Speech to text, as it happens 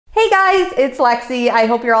guys, it's Lexi. I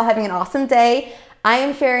hope you're all having an awesome day. I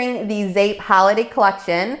am sharing the Zeep holiday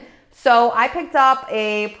collection. So I picked up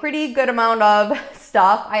a pretty good amount of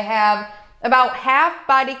stuff. I have about half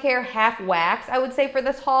body care, half wax, I would say, for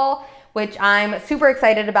this haul, which I'm super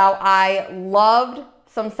excited about. I loved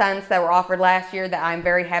some scents that were offered last year that I'm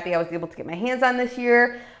very happy I was able to get my hands on this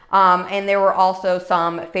year. And there were also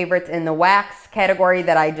some favorites in the wax category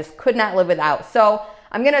that I just could not live without. So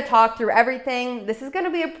I'm gonna talk through everything. This is gonna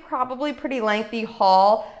be a probably pretty lengthy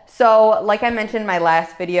haul. So like I mentioned in my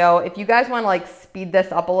last video, if you guys wanna like speed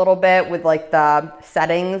this up a little bit with like the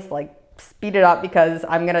settings, like speed it up because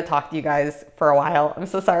I'm gonna talk to you guys for a while. I'm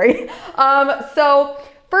so sorry. So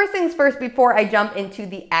first things first, before I jump into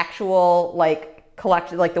the actual like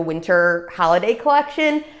collection, like the winter holiday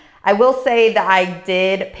collection, I will say that I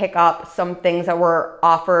did pick up some things that were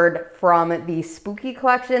offered from the spooky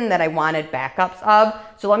collection that I wanted backups of.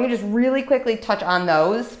 So let me just really quickly touch on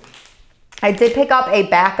those. I did pick up a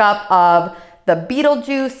backup of the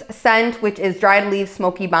Beetlejuice scent, which is dried leaves,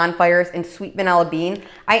 smoky bonfires, and sweet vanilla bean.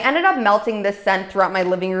 I ended up melting this scent throughout my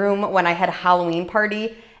living room when I had a Halloween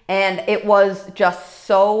party, and it was just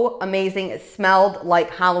so amazing. It smelled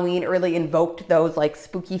like Halloween. It really invoked those like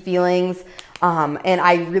spooky feelings. And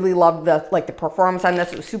I really loved the performance on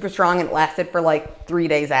this. It was super strong and it lasted for like 3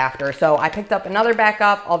 days after. So I picked up another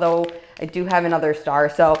backup, although I do have another star.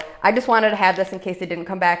 So I just wanted to have this in case it didn't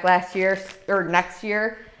come back last year or next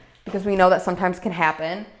year, because we know that sometimes can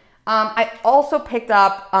happen. I also picked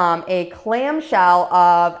up a clamshell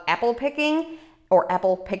of apple picking or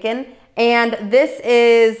apple pickin'. And this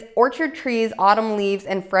is Orchard Trees, Autumn Leaves,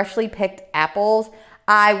 and Freshly Picked Apples.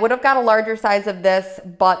 I would have got a larger size of this,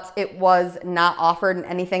 but it was not offered in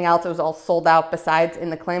anything else. It was all sold out besides in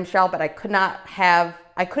the clamshell, but I could not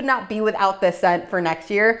be without this scent for next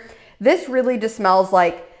year. This really just smells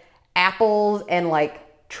like apples and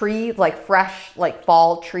like trees, like fresh, like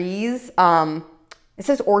fall trees. It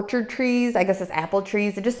says orchard trees. I guess it's apple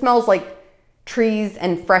trees. It just smells like trees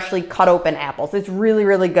and freshly cut open apples. It's really,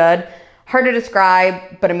 really good. Hard to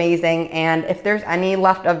describe, but amazing. And if there's any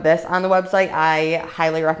left of this on the website, I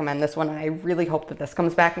highly recommend this one. And I really hope that this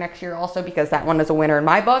comes back next year also, because that one is a winner in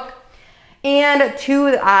my book. And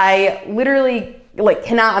two, I literally like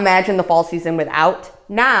cannot imagine the fall season without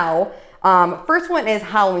now. First one is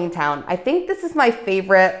Halloween Town. I think this is my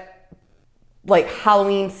favorite like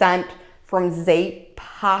Halloween scent from Zeep,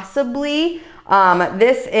 possibly.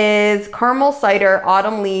 This is caramel cider,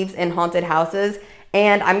 autumn leaves, and haunted houses.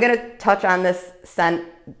 And I'm gonna touch on this scent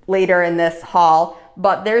later in this haul,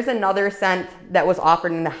 but there's another scent that was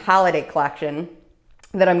offered in the holiday collection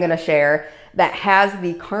that I'm gonna share that has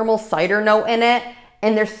the caramel cider note in it.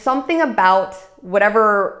 And there's something about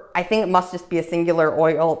whatever, I think it must just be a singular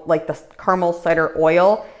oil, like the caramel cider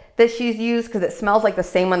oil that she's used, because it smells like the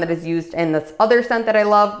same one that is used in this other scent that I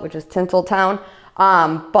love, which is Tinseltown.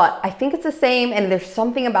 But I think it's the same, and there's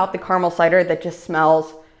something about the caramel cider that just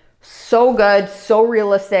smells so good, so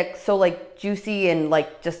realistic, so like juicy, and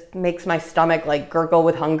like just makes my stomach like gurgle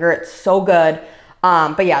with hunger. It's so good.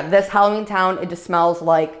 But yeah, this Halloween Town, it just smells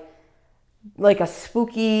like a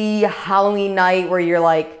spooky Halloween night where you're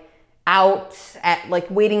like out at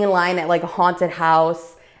like waiting in line at like a haunted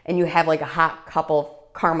house and you have like a hot cup of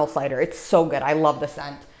caramel cider. It's so good. I love the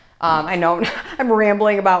scent. I know I'm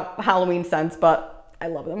rambling about Halloween scents, but I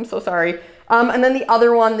love them. I'm so sorry. And then the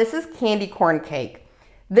other one, this is Candy Corn Cake.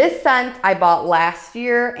 This scent I bought last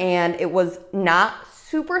year and it was not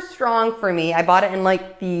super strong for me. I bought it in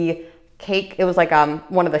like the cake. It was like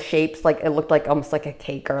one of the shapes, like it looked like almost like a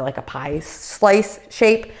cake or like a pie slice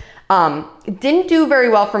shape. It didn't do very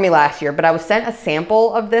well for me last year, but I was sent a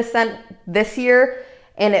sample of this scent this year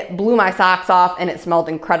and it blew my socks off and it smelled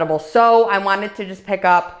incredible. So I wanted to just pick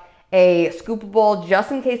up a scoopable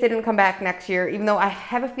just in case they didn't come back next year, even though I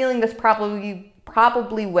have a feeling this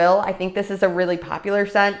probably will. I think this is a really popular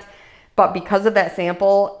scent, but because of that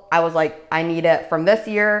sample, I was like, I need it from this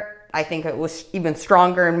year. I think it was even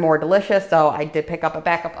stronger and more delicious, so I did pick up a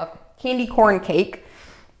backup of Candy Corn Cake.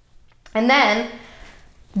 And then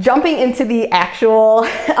jumping into the actual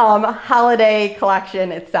holiday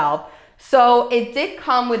collection itself. So it did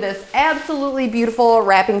come with this absolutely beautiful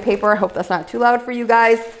wrapping paper. I hope that's not too loud for you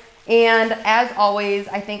guys. And as always,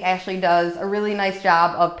 I think Ashley does a really nice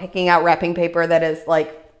job of picking out wrapping paper that is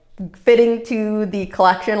like fitting to the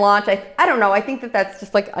collection launch. I don't know, I think that that's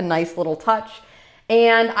just like a nice little touch.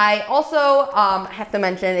 And I also have to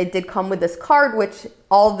mention it did come with this card, which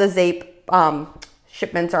all the Zeep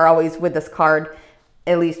shipments are always with this card,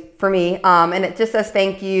 at least for me. And it just says,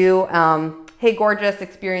 thank you. Hey, gorgeous,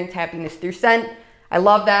 experience happiness through scent. I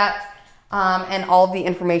love that. and all of the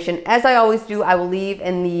information, as I always do, I will leave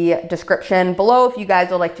in the description below if you guys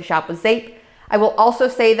would like to shop with Zeep. I will also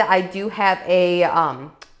say that I do have a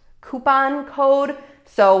coupon code.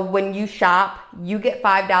 So when you shop, you get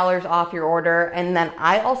 $5 off your order, and then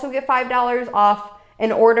I also get $5 off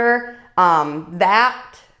an order.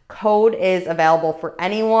 That code is available for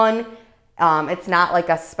anyone. It's not like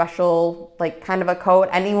a special, like kind of a code.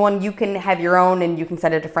 Anyone, you can have your own and you can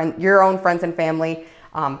send it to your own friends and family.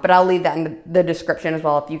 But I'll leave that in the description as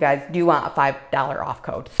well if you guys do want a $5 off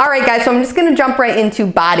code. All right, guys, so I'm just gonna jump right into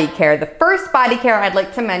body care. The first body care I'd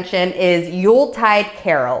like to mention is Yuletide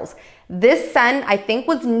Carols. This scent, I think,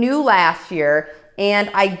 was new last year, and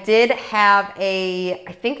I did have I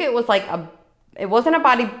think it was like it wasn't a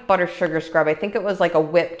body butter sugar scrub. I think it was like a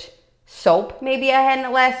whipped soap maybe I had in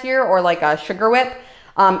it last year, or like a sugar whip.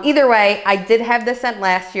 Either way, I did have this scent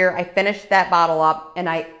last year. I finished that bottle up and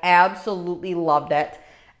I absolutely loved it.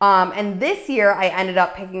 And this year I ended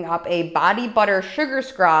up picking up a body butter sugar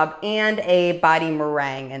scrub and a body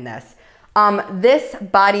meringue in this. This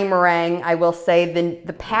body meringue, I will say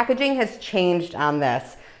the packaging has changed on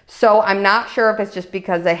this. So I'm not sure if it's just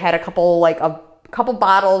because they had a couple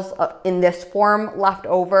bottles in this form left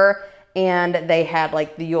over, and they had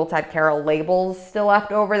like the Yuletide Carol labels still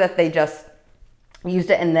left over, that they just used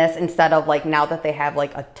it in this instead of like now that they have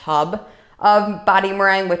like a tub of body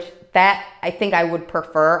meringue, which that I think I would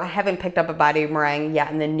prefer. I haven't picked up a body meringue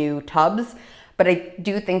yet in the new tubs, but I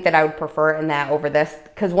do think that I would prefer in that over this,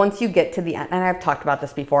 because once you get to the end, and I've talked about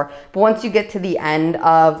this before, but once you get to the end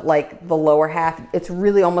of like the lower half, it's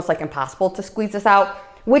really almost like impossible to squeeze this out,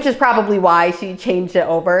 which is probably why she changed it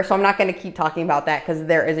over. So I'm not going to keep talking about that because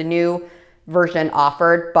there is a new version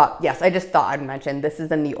offered. But yes, I just thought I'd mention this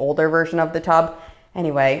is in the older version of the tub.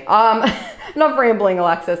 Anyway, enough rambling,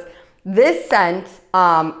 Alexis. This scent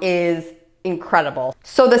is incredible.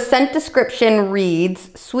 So the scent description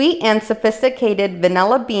reads, sweet and sophisticated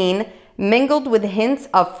vanilla bean mingled with hints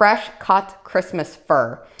of fresh cut Christmas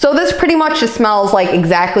fir. So this pretty much just smells like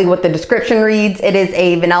exactly what the description reads. It is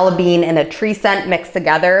a vanilla bean and a tree scent mixed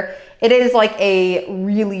together. It is like a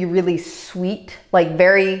really, really sweet, like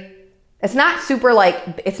it's not super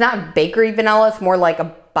like, it's not bakery vanilla. It's more like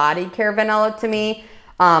a body care vanilla to me.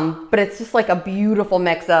 But it's just like a beautiful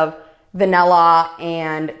mix of vanilla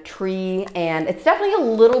and tree, and it's definitely a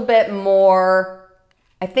little bit more,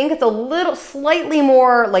 I think it's slightly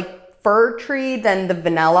more like fir tree than the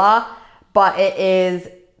vanilla, but it is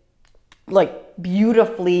like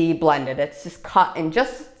beautifully blended. It's just cut in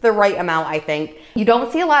just the right amount, I think. You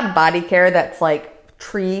don't see a lot of body care that's like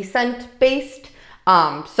tree scent based.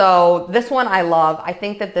 So this one I love. I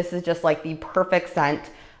think that this is just like the perfect scent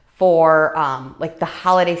for like the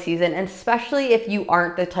holiday season, and especially if you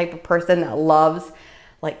aren't the type of person that loves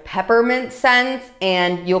like peppermint scents,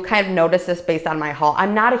 and you'll kind of notice this based on my haul.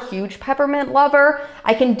 I'm not a huge peppermint lover.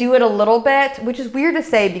 I can do it a little bit, which is weird to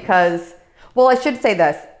say because, well, I should say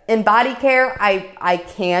this. In body care, I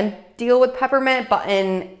can deal with peppermint, but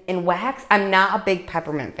in wax, I'm not a big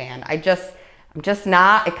peppermint fan. I'm just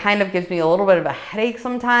not. It kind of gives me a little bit of a headache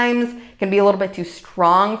sometimes. It can be a little bit too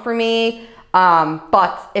strong for me.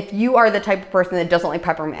 But if you are the type of person that doesn't like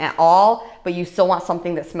peppermint at all, but you still want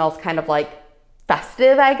something that smells kind of like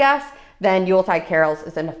festive, I guess, then Yuletide Carols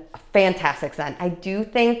is a fantastic scent. I do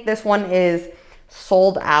think this one is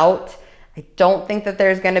sold out. I don't think that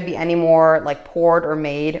there's going to be any more like poured or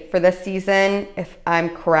made for this season, if I'm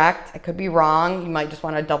correct. I could be wrong. You might just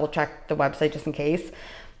want to double check the website just in case.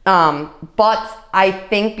 But I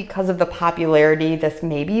think because of the popularity, this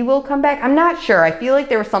maybe will come back. I'm not sure. I feel like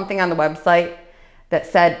there was something on the website that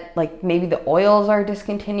said like maybe the oils are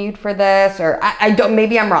discontinued for this, or I don't,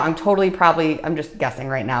 maybe I'm wrong. I'm just guessing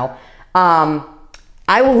right now.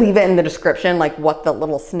 I will leave it in the description, like what the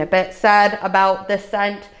little snippet said about this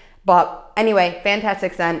scent. But anyway,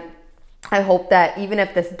 fantastic scent. I hope that even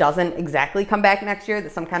if this doesn't exactly come back next year,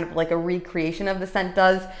 that some kind of like a recreation of the scent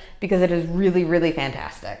does, because it is really, really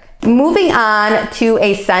fantastic. Moving on to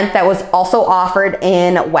a scent that was also offered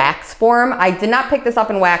in wax form. I did not pick this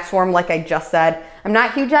up in wax form, like I just said. I'm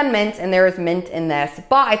not huge on mint, and there is mint in this,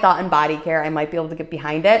 but I thought in body care I might be able to get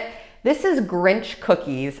behind it. This is Grinch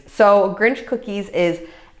Cookies. So Grinch Cookies is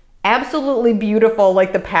absolutely beautiful,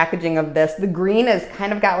 like the packaging of this. The green has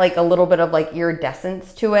kind of got like a little bit of like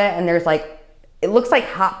iridescence to it, and there's like, it looks like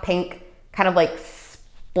hot pink, kind of like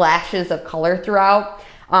splashes of color throughout,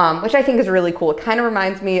 which I think is really cool. It kind of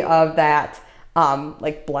reminds me of that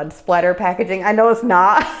like blood splatter packaging. I know it's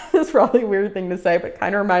not, it's probably a weird thing to say, but it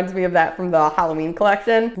kind of reminds me of that from the Halloween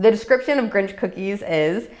collection. The description of Grinch Cookies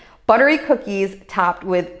is buttery cookies topped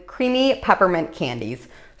with creamy peppermint candies.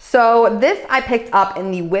 So this I picked up in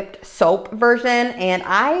the whipped soap version, and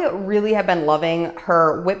I really have been loving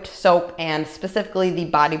her whipped soap and specifically the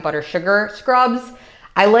body butter sugar scrubs.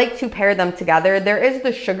 I like to pair them together. There is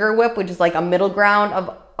the sugar whip, which is like a middle ground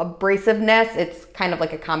of abrasiveness. It's kind of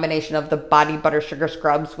like a combination of the body butter sugar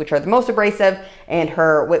scrubs, which are the most abrasive, and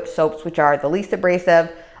her whipped soaps, which are the least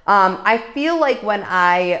abrasive. I feel like when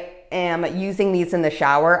I am using these in the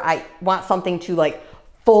shower, I want something to like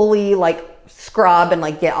fully like scrub and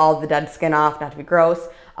like get all the dead skin off, not to be gross.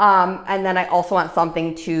 And then I also want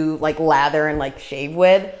something to like lather and like shave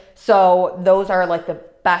with. So those are like the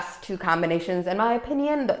best two combinations in my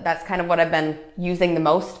opinion. That's kind of what I've been using the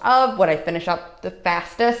most of, what I finish up the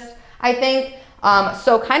fastest, I think.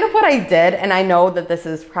 So kind of what I did, and I know that this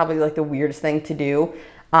is probably like the weirdest thing to do,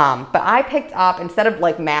 but I picked up, instead of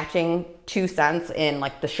like matching 2 cents in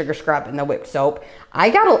like the sugar scrub and the whipped soap,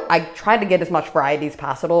 I tried to get as much variety as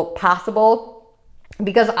possible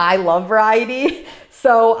because I love variety.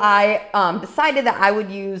 So I decided that I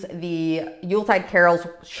would use the Yuletide Carols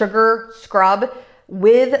sugar scrub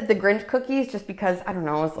with the Grinch cookies, just because, I don't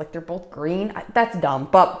know, it's like they're both green. That's dumb,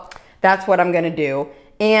 but that's what I'm gonna do.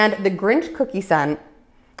 And the Grinch cookie scent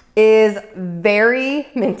is very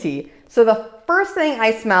minty. So the first thing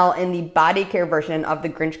I smell in the body care version of the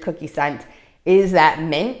Grinch cookie scent is that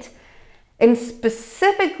mint. And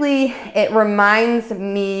specifically, it reminds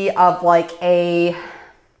me of like a,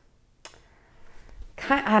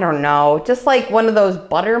 I don't know, just like one of those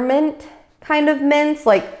buttermint kind of mints,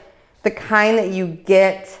 like the kind that you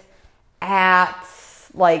get at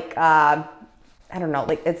like, I don't know,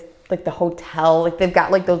 like it's like the hotel, like they've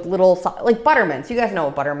got like those little, like buttermints. You guys know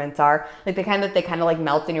what buttermints are. Like the kind that they kind of like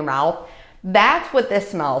melt in your mouth. That's what this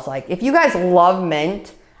smells like. If you guys love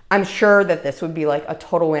mint, I'm sure that this would be like a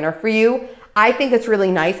total winner for you. I think it's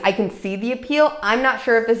really nice. I can see the appeal. I'm not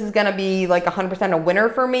sure if this is gonna be like 100% a winner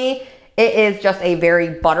for me. It is just a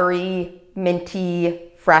very buttery,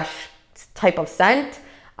 minty, fresh type of scent.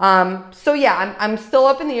 So yeah, I'm still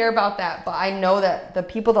up in the air about that, but I know that the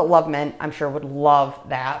people that love mint, I'm sure would love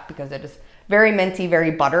that because it is very minty, very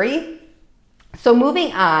buttery. So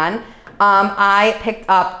moving on, I picked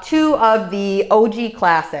up 2 of the OG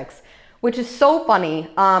classics, which is so funny.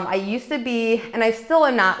 I used to be, and I still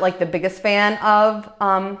am not like the biggest fan of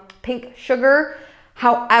pink sugar.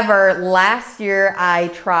 However, last year I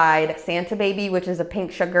tried Santa Baby, which is a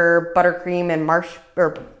pink sugar, buttercream, and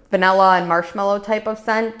vanilla and marshmallow type of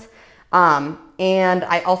scent. And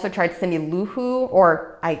I also tried Cindy Lou Who,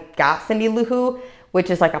 or I got Cindy Lou Who, which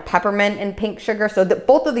is like a peppermint and pink sugar. So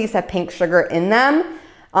both of these have pink sugar in them,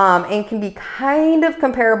 and can be kind of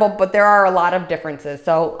comparable, but there are a lot of differences.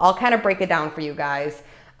 So I'll kind of break it down for you guys.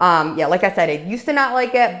 Yeah, like I said, I used to not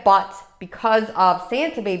like it, but because of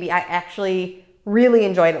Santa Baby, I actually really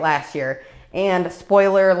enjoyed it last year. And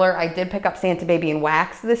spoiler alert, I did pick up Santa Baby in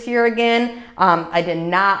wax this year again. I did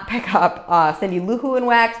not pick up Cindy Lou Who in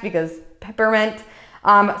wax because peppermint.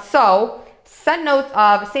 So scent notes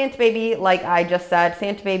of Santa Baby, like I just said,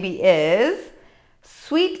 Santa Baby is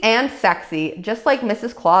sweet and sexy, just like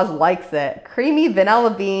Mrs. Claus likes it. Creamy vanilla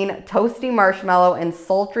bean, toasty marshmallow, and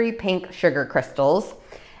sultry pink sugar crystals.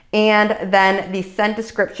 And then the scent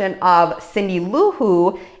description of Cindy Lou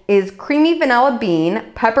Who is creamy vanilla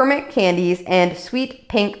bean, peppermint candies, and sweet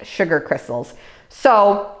pink sugar crystals.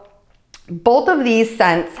 So both of these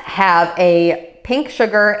scents have a pink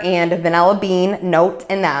sugar and vanilla bean note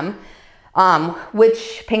in them,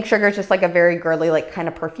 which pink sugar is just like a very girly, like kind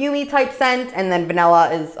of perfumey type scent, and then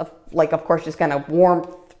vanilla is like, of course, just gonna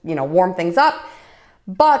warm things up.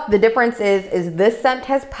 But the difference is this scent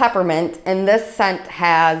has peppermint and this scent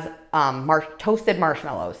has toasted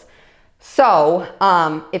marshmallows. So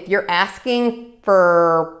if you're asking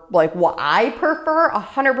for like what I prefer,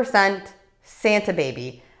 100% Santa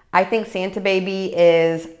Baby. I think Santa Baby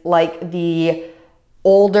is like the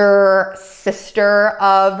older sister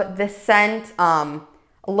of this scent. A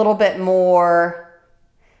little bit more,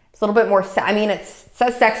 I mean, it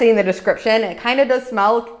says sexy in the description. It kind of does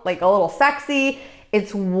smell like a little sexy.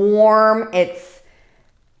 It's warm. It's,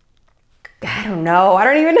 I don't know. I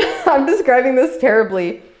don't even know. I'm describing this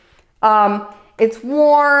terribly. It's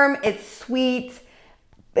warm, it's sweet,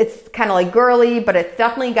 it's kind of like girly, but it's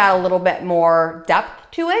definitely got a little bit more depth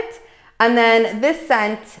to it. And then this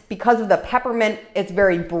scent, because of the peppermint, it's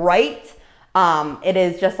very bright. It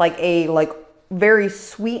is just like a very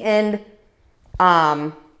sweetened,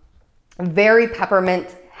 very peppermint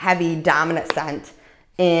heavy dominant scent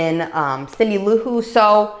in Cindy Lou Who.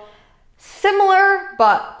 So similar,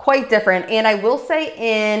 but quite different. And I will say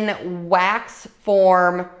in wax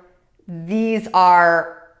form, these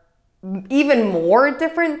are even more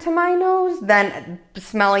different to my nose than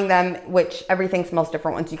smelling them, which everything smells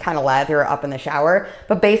different once you kind of lather it up in the shower.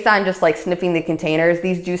 But based on just like sniffing the containers,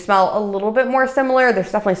 these do smell a little bit more similar.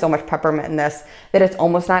 There's definitely so much peppermint in this that it's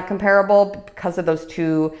almost not comparable because of those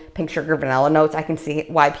two pink sugar vanilla notes. I can see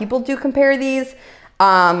why people do compare these.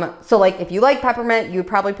 So like if you like peppermint, you would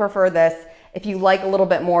probably prefer this. If you like a little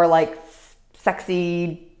bit more like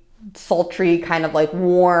sexy, sultry, kind of like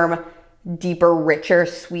warm, deeper, richer,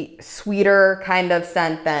 sweeter kind of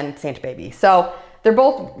scent than Saint Baby. So they're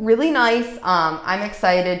both really nice. I'm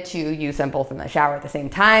excited to use them both in the shower at the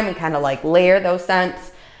same time and kind of like layer those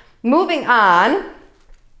scents. Moving on,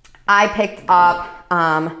 I picked up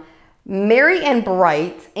Merry and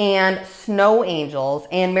Bright and Snow Angels.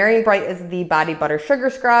 And Merry and Bright is the body butter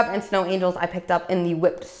sugar scrub, and Snow Angels I picked up in the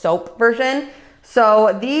whipped soap version.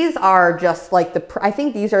 So these are just like I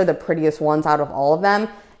think these are the prettiest ones out of all of them.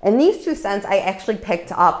 And these two scents I actually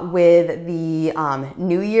picked up with the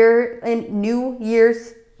New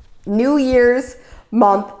Year's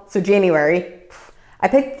month, so January. I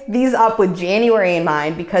picked these up with January in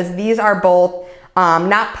mind because these are both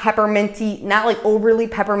not pepperminty, not like overly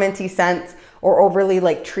pepperminty scents or overly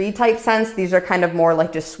like tree type scents. These are kind of more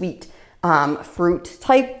like just sweet fruit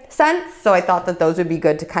type scents. So I thought that those would be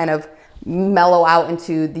good to kind of mellow out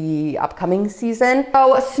into the upcoming season.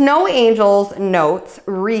 So Snow Angels notes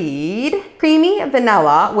read creamy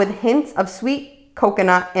vanilla with hints of sweet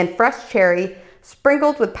coconut and fresh cherry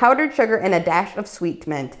sprinkled with powdered sugar and a dash of sweet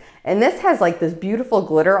mint. And this has like this beautiful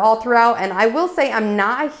glitter all throughout. And I will say I'm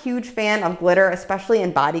not a huge fan of glitter, especially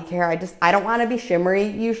in body care. I don't want to be shimmery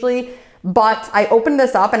usually, but I opened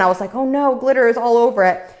this up and I was like, oh no, glitter is all over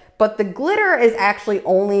it. But the glitter is actually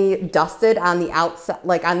only dusted on the outside,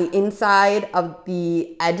 like on the inside of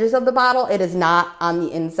the edges of the bottle. It is not on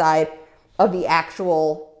the inside of the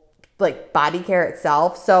actual like body care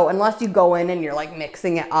itself. So unless you go in and you're like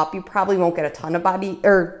mixing it up, you probably won't get a ton of body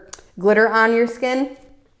or glitter on your skin,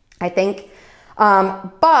 I think.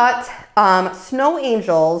 Snow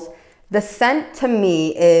Angels, the scent to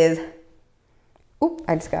me is, oop,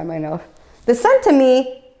 I just got my nose. The scent to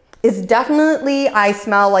me is definitely, I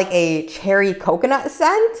smell like a cherry coconut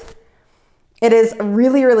scent. It is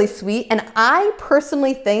really, really sweet. And I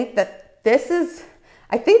personally think that this is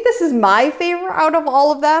my favorite out of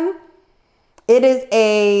all of them. It is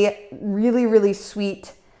a really, really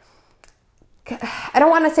sweet, I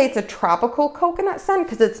don't want to say it's a tropical coconut scent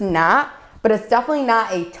because it's not, but it's definitely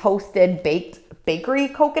not a toasted baked bakery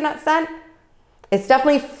coconut scent. It's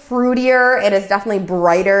definitely fruitier. It is definitely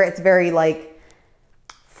brighter. It's very like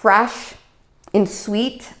fresh and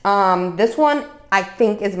sweet. This one I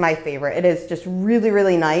think is my favorite. It is just really,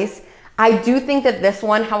 really nice. I do think that this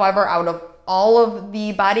one, however, out of all of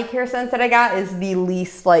the body care scents that I got is the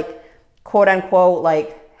least like quote unquote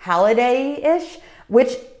like holiday-ish,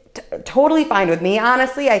 which totally fine with me,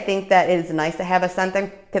 honestly. I think that it is nice to have a scent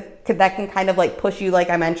that can kind of like push you, like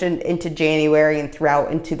I mentioned, into January and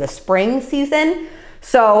throughout into the spring season.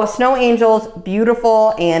 So Snow Angels,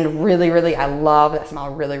 beautiful and really, really, I love that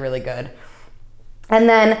smell, really, really good. And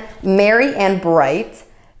then Merry and Bright.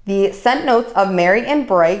 The scent notes of Merry and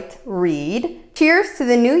Bright read, cheers to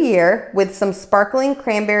the new year with some sparkling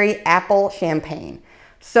cranberry apple champagne.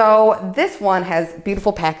 So this one has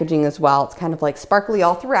beautiful packaging as well. It's kind of like sparkly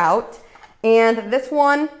all throughout. And this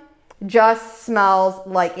one just smells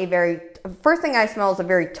like first thing I smell is a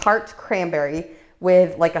very tart cranberry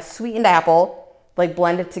with like a sweetened apple, like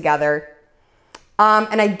blended together.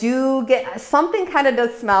 And I do get something kind of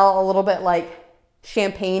does smell a little bit like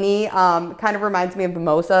champagne-y. Kind of reminds me of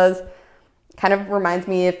mimosas. Kind of reminds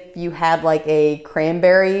me if you had like a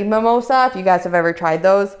cranberry mimosa, if you guys have ever tried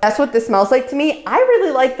those. That's what this smells like to me. I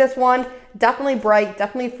really like this one. Definitely bright,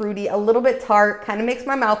 definitely fruity, a little bit tart, kind of makes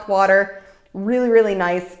my mouth water. Really, really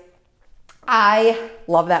nice. I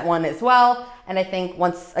love that one as well. And I think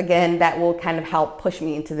once again, that will kind of help push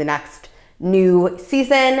me into the next new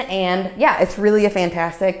season. And yeah, it's really a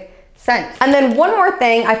fantastic scent. And then one more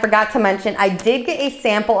thing I forgot to mention, I did get a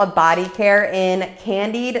sample of body care in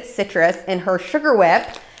Candied Citrus in her Sugar Whip.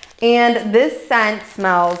 And this scent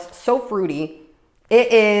smells so fruity.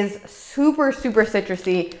 It is super, super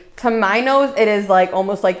citrusy. To my nose, it is like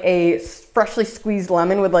almost like a freshly squeezed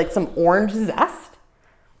lemon with like some orange zest.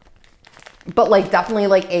 But like definitely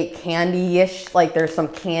like a candy-ish, like there's some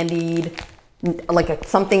candied, like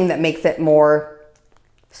something that makes it more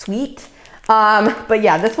sweet. But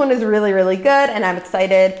yeah, this one is really, really good and I'm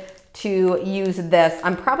excited to use this.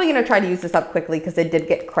 I'm probably gonna try to use this up quickly because it did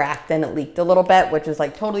get cracked and it leaked a little bit, which is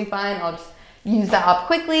like totally fine. I'll just use that up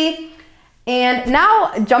quickly. And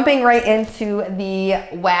now jumping right into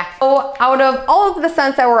the wax. So out of all of the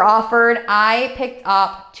scents that were offered, I picked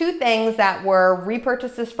up two things that were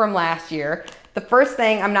repurchases from last year. The first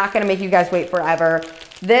thing, I'm not gonna make you guys wait forever.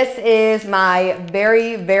 This is my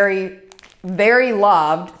very, very, very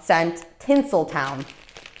loved scent, Tinseltown.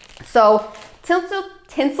 So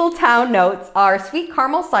Tinseltown notes are sweet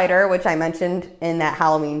caramel cider, which I mentioned in that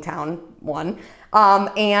Halloween Town one,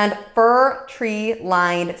 and fir tree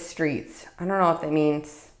lined streets. I don't know if that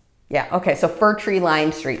means, yeah, okay, so fir tree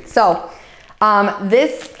lined streets. So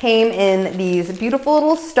this came in these beautiful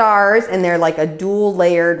little stars, and they're like a dual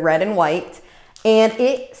layered red and white, and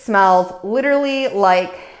it smells literally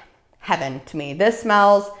like heaven to me. This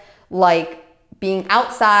smells like being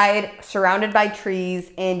outside surrounded by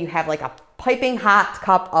trees, and you have like a piping hot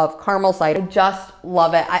cup of caramel cider. I just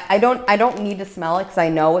love it. I don't need to smell it because I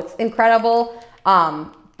know it's incredible.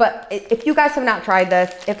 But if you guys have not tried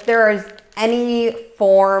this, if there is any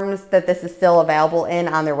forms that this is still available in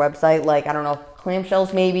on their website, like, I don't know,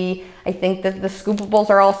 clamshells maybe. I think that the scoopables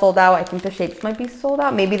are all sold out. I think the shapes might be sold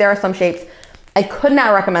out. Maybe there are some shapes. I could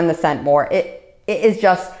not recommend the scent more. It is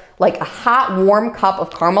just like a hot, warm cup of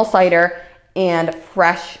caramel cider and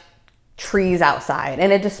fresh trees outside.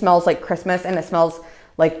 And it just smells like Christmas, and it smells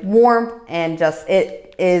like warm, and just,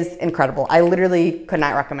 it is incredible. I literally could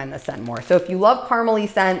not recommend this scent more. So if you love caramely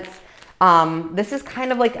scents, this is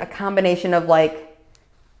kind of like a combination of like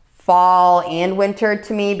fall and winter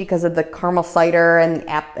to me because of the caramel cider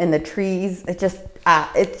and the trees.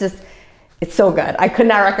 It's so good. I could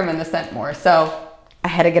not recommend this scent more. So I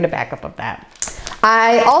had to get a backup of that.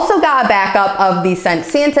 I also got a backup of the scent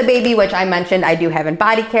Santa Baby, which I mentioned I do have in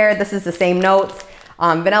body care. This is the same notes,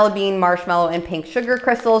 vanilla bean, marshmallow, and pink sugar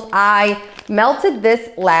crystals. I melted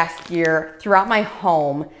this last year throughout my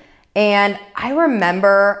home, and I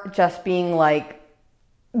remember just being like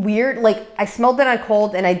weird. Like, I smelled it on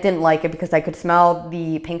cold and I didn't like it because I could smell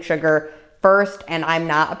the pink sugar first, and I'm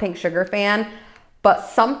not a pink sugar fan, but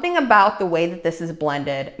something about the way that this is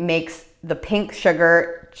blended makes the pink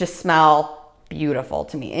sugar just smell beautiful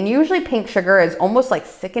to me. And usually pink sugar is almost like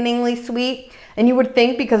sickeningly sweet, and you would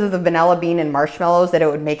think because of the vanilla bean and marshmallows that it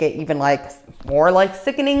would make it even like more like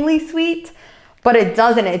sickeningly sweet, but it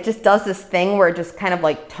doesn't. It just does this thing where it just kind of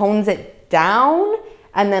like tones it down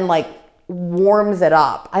and then like warms it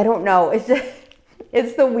up. I don't know, it's just,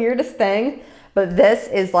 it's the weirdest thing. But this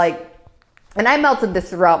is like, and I melted this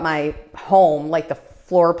throughout my home, like the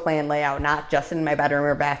floor plan layout, not just in my bedroom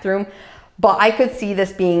or bathroom. But I could see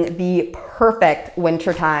this being the perfect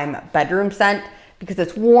wintertime bedroom scent because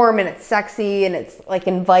it's warm and it's sexy and it's like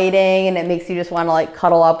inviting, and it makes you just want to like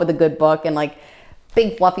cuddle up with a good book and like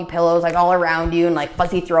big fluffy pillows like all around you and like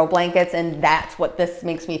fuzzy throw blankets, and that's what this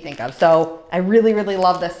makes me think of. So I really, really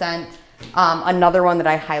love this scent. Another one that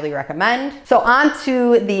I highly recommend. So on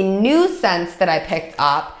to the new scents that I picked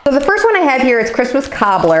up. So the first one I have here is Christmas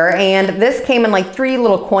Cobbler, and this came in like 3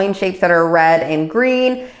 little coin shapes that are red and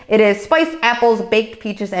green. It is spiced apples, baked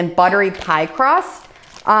peaches, and buttery pie crust.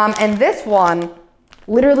 And this one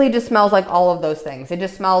literally just smells like all of those things. It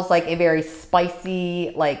just smells like a very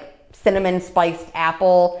spicy, like cinnamon spiced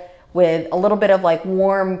apple with a little bit of like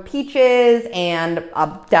warm peaches and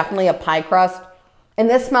definitely a pie crust. And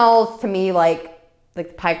this smells to me like the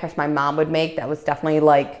pie crust my mom would make. That was definitely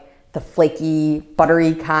like the flaky,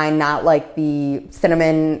 buttery kind, not like the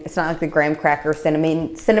cinnamon. It's not like the graham cracker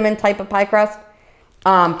cinnamon type of pie crust.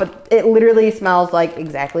 But it literally smells like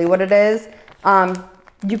exactly what it is.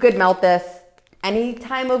 You could melt this any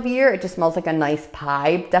time of year. It just smells like a nice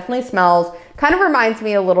pie. Definitely smells, kind of reminds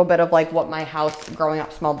me a little bit of like what my house growing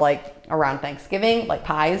up smelled like around Thanksgiving, like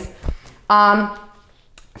pies.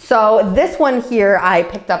 So this one here I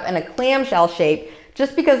picked up in a clamshell shape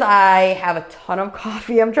just because I have a ton of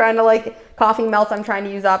coffee. I'm trying to like, coffee melts I'm trying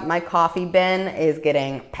to use up. My coffee bin is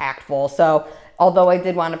getting packed full. So although I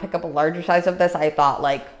did want to pick up a larger size of this, I thought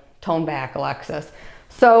like, tone back, Alexis.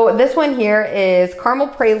 So this one here is Caramel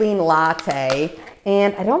Praline Latte,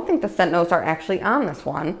 and I don't think the scent notes are actually on this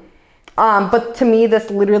one. But to me, this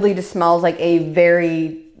literally just smells like a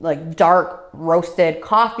very like dark roasted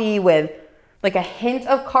coffee with like a hint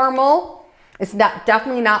of caramel. It's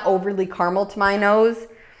definitely not overly caramel to my nose.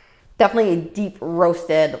 Definitely a deep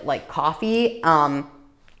roasted like coffee. And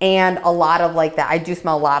a lot of like that. I do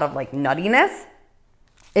smell a lot of like nuttiness.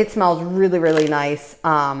 It smells really, really nice.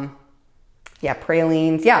 Yeah,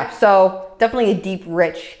 pralines. Yeah, so definitely a deep,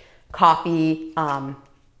 rich coffee.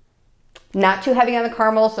 Not too heavy on the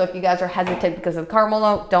caramel. So if you guys are hesitant because of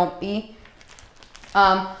caramel, don't be.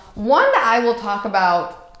 One that I will talk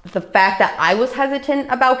about, the fact that I was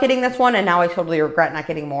hesitant about getting this one, and now I totally regret not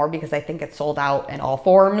getting more because I think it's sold out in all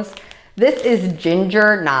forms. This is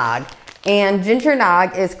ginger nog. And ginger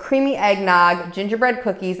nog is creamy eggnog, gingerbread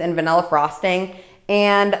cookies, and vanilla frosting.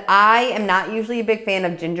 And I am not usually a big fan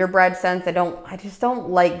of gingerbread scents. I just don't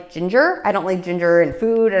like ginger. I don't like ginger in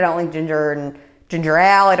food. I don't like ginger in ginger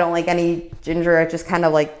ale. I don't like any ginger. It just kind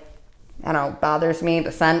of like, I don't know, bothers me,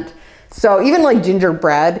 the scent. So even like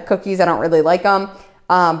gingerbread cookies, I don't really like them.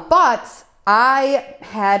 But I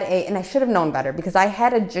had and I should have known better because I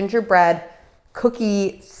had a gingerbread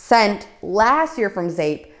cookie scent last year from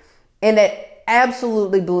Zeep, and it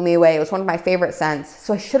absolutely blew me away. It was one of my favorite scents.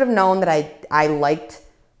 So I should have known that I liked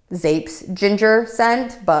Zeep's ginger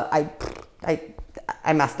scent, but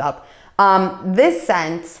I messed up. This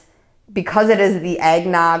scent, because it is the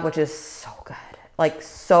eggnog, which is so good, like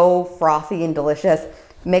so frothy and delicious,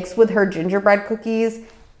 mixed with her gingerbread cookies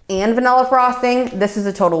and vanilla frosting, this is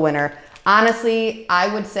a total winner. Honestly,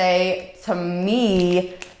 I would say to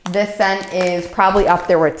me, this scent is probably up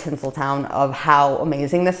there with Tinseltown of how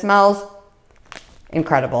amazing this smells.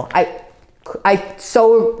 Incredible. I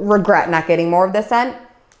so regret not getting more of this scent.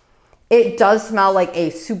 It does smell like a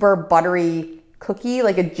super buttery cookie,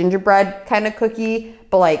 like a gingerbread kind of cookie,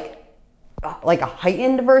 but like a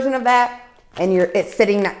heightened version of that. And it's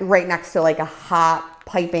sitting right next to like a hot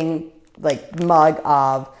piping like mug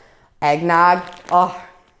of eggnog. Oh,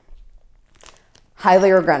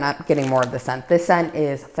 highly regret not getting more of this scent. This scent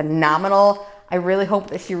is phenomenal. I really hope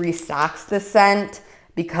that she restocks this scent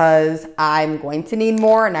because I'm going to need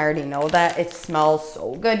more, and I already know that. It smells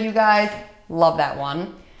so good, you guys. Love that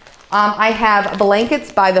one. I have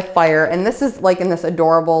Blankets by the Fire, and this is like in this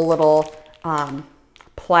adorable little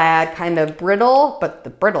plaid kind of brittle, but the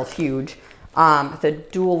brittle's huge. It's a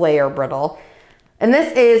dual layer brittle. And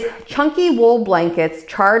this is chunky wool blankets,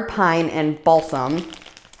 charred pine, and balsam.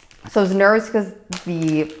 So I was nervous because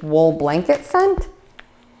the wool blanket scent.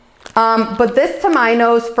 But this, to my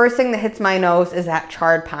nose, first thing that hits my nose is that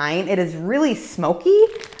charred pine. It is really smoky.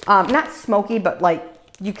 Not smoky, but like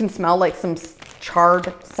you can smell like some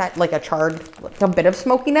charred set, like a bit of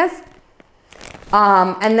smokiness.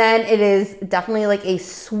 And then it is definitely like a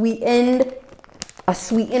sweetened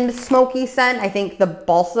smoky scent. I think the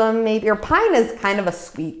balsam maybe, or pine is kind of a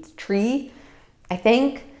sweet tree, I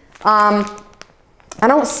think. I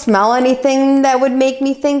don't smell anything that would make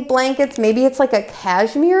me think blankets. Maybe it's like a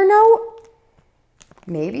cashmere note.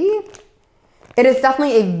 Maybe. It is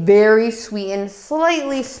definitely a very sweetened,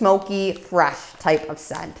 slightly smoky, fresh type of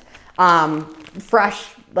scent. Fresh,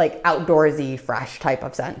 like outdoorsy, fresh type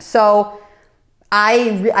of scent. So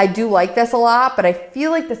I do like this a lot, but I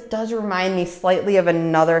feel like this does remind me slightly of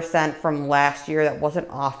another scent from last year that wasn't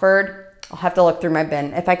offered. I'll have to look through my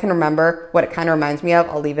bin. If I can remember what it kind of reminds me of,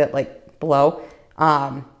 I'll leave it like below.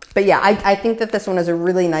 But yeah, I think that this one is a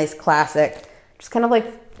really nice classic, just kind of like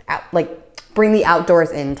bring the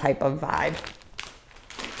outdoors in type of vibe.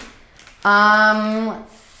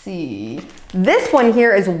 Let's see. This one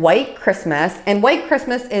here is White Christmas, and White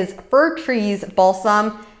Christmas is fir trees,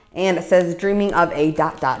 balsam, and it says dreaming of a ...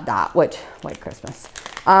 which White Christmas.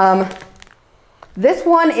 This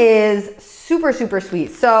one is super, super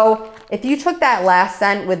sweet. So if you took that last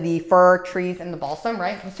scent with the fir trees and the balsam,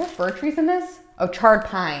 right? Was there fir trees in this? Oh, charred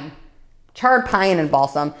pine and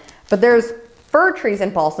balsam, but there's fir trees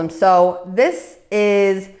and balsam. So this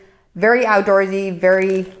is very outdoorsy,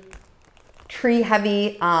 very tree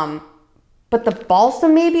heavy. But the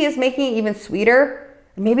balsam maybe is making it even sweeter.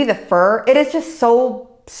 Maybe the fir, it is just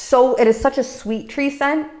it is such a sweet tree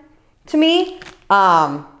scent to me.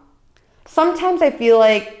 Sometimes I feel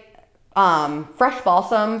like fresh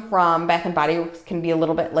balsam from Bath & Body Works can be a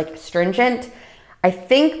little bit like astringent. I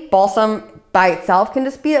think balsam by itself can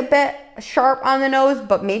just be a bit sharp on the nose,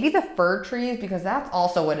 but maybe the fir trees, because that's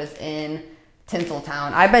also what is in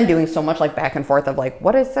Tinseltown. I've been doing so much like back and forth of like,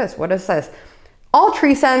 what is this? What is this? All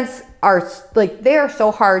tree scents are like, they are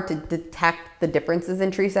so hard to detect the differences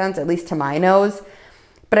in tree scents, at least to my nose.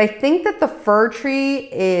 But I think that the fir tree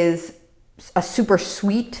is a super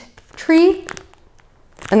sweet tree.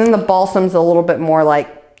 And then the balsam's a little bit more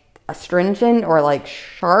like astringent or like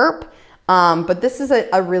sharp. But this is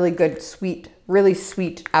a really good, sweet, really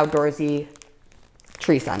sweet outdoorsy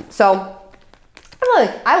tree scent. So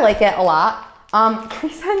I like it a lot.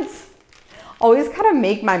 Tree scents always kind of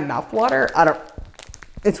make my mouth water.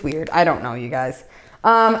 It's weird. I don't know, you guys.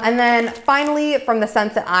 And then finally, from the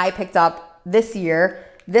scents that I picked up this year,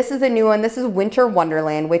 this is a new one. This is Winter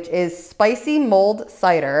Wonderland, which is spicy mulled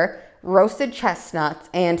cider, roasted chestnuts,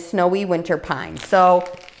 and snowy winter pine. So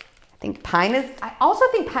I also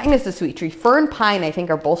think pine is a sweet tree. Fir and pine, I think,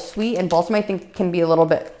 are both sweet, and balsam, I think, can be a little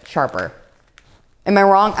bit sharper. Am I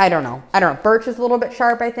wrong? I don't know. Birch is a little bit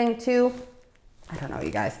sharp, I think, too. I don't know,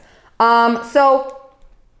 you guys. So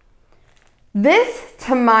this,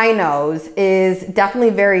 to my nose, is definitely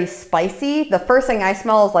very spicy. The first thing I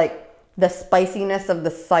smell is like the spiciness of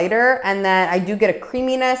the cider, and then I do get a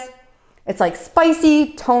creaminess. It's like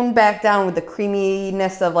spicy, toned back down with the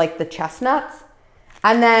creaminess of like the chestnuts.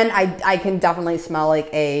 And then I can definitely smell like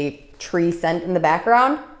a tree scent in the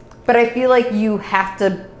background. But I feel like you have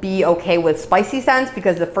to be okay with spicy scents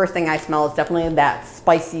because the first thing I smell is definitely that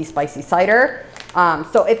spicy cider.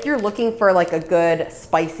 So if you're looking for like a good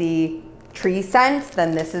spicy tree scent,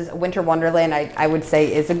 then this is Winter Wonderland, I would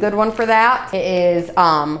say is a good one for that. It is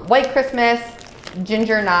White Christmas,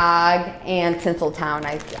 Ginger Nog, and Tinseltown.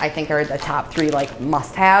 I think are the top 3 like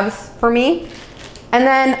must-haves for me. And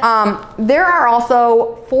then there are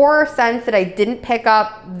also 4 scents that I didn't pick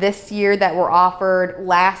up this year that were offered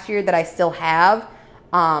last year that I still have,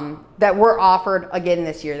 that were offered again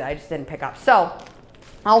this year that I just didn't pick up. So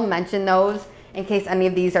I'll mention those in case any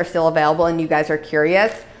of these are still available and you guys are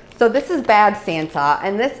curious. So this is Bad Santa,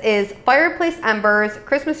 and this is fireplace embers,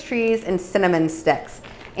 Christmas trees, and cinnamon sticks.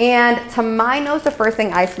 And to my nose, the first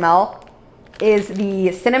thing I smell is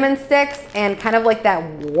the cinnamon sticks and kind of like that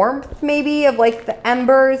warmth maybe of like the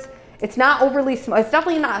embers. It's not overly, it's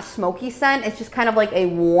definitely not a smoky scent. It's just kind of like a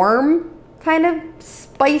warm, kind of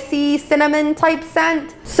spicy cinnamon type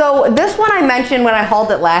scent. So this one I mentioned when I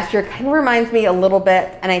hauled it last year kind of reminds me a little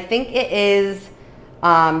bit, and I think it is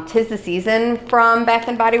 'Tis the Season from Bath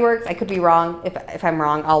and Body Works. I could be wrong. If I'm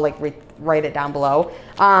wrong, I'll like write it down below.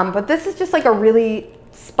 But this is just like a really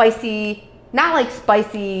spicy, not like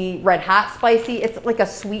spicy, red hot spicy. It's like a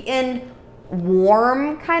sweetened,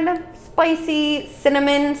 warm kind of spicy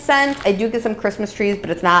cinnamon scent. I do get some Christmas trees, but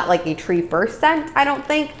it's not like a tree first scent, I don't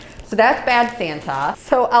think. So that's Bad Santa.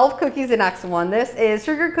 So Elf Cookies, the next one. This is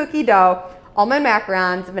sugar cookie dough, almond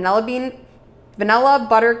macarons, vanilla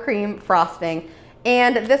buttercream frosting.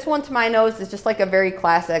 And this one to my nose is just like a very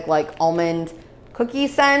classic like almond cookie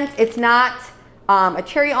scent. It's not a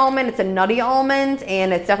cherry almond, it's a nutty almond,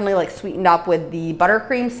 and it's definitely like sweetened up with the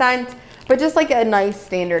buttercream scent, but just like a nice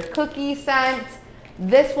standard cookie scent.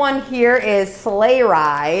 This one here is Sleigh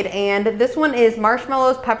Ride, and this one is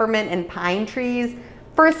marshmallows, peppermint, and pine trees.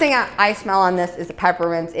 First thing I smell on this is the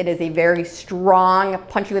peppermints. It is a very strong,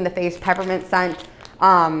 punch you in the face peppermint scent.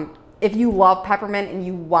 If you love peppermint and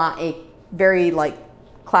you want a very like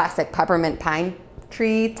classic peppermint pine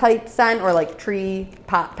tree type scent or like tree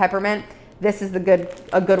pop peppermint, this is a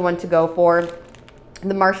good one to go for.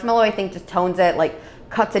 The marshmallow I think just tones it, like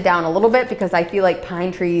cuts it down a little bit because I feel like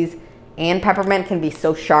pine trees and peppermint can be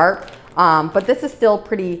so sharp. But this is still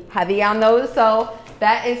pretty heavy on those. So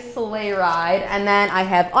that is Sleigh Ride. And then I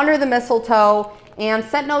have Under the Mistletoe, and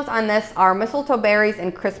scent notes on this are mistletoe berries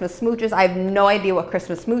and Christmas smooches. I have no idea what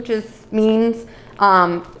Christmas smooches means.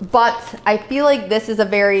 But I feel like this is a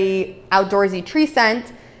very outdoorsy tree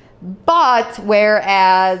scent, but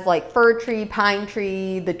whereas like fir tree, pine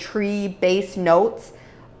tree, the tree base notes,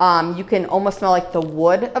 you can almost smell like the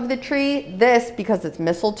wood of the tree. This, because it's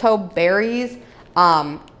mistletoe berries,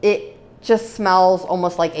 it just smells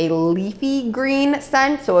almost like a leafy green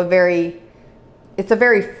scent. So it's a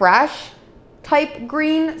very fresh type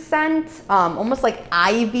green scent, almost like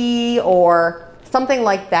ivy or something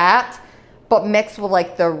like that. But mixed with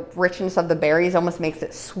like the richness of the berries almost makes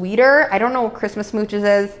it sweeter. I don't know what Christmas smooches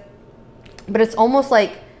is, but it's almost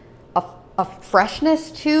like a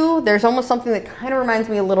freshness too. There's almost something that kind of reminds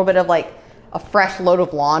me a little bit of like a fresh load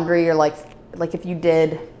of laundry, or like if you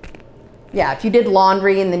did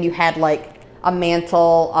laundry and then you had like a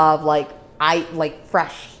mantle of like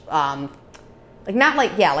fresh,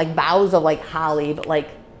 like boughs of like holly, but like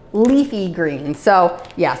leafy green. So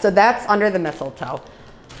yeah, so that's Under the Mistletoe.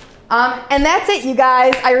 And that's it, you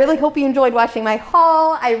guys. I really hope you enjoyed watching my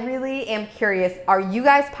haul. I really am curious, are you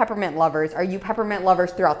guys peppermint lovers? Are you peppermint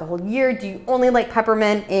lovers throughout the whole year? Do you only like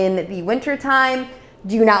peppermint in the winter time?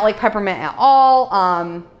 Do you not like peppermint at all?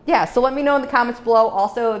 Yeah, so let me know in the comments below.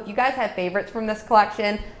 Also, if you guys have favorites from this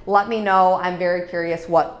collection, let me know. I'm very curious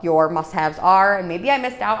what your must-haves are, and maybe I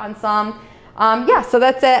missed out on some. Yeah, so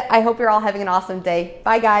that's it. I hope you're all having an awesome day.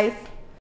 Bye, guys.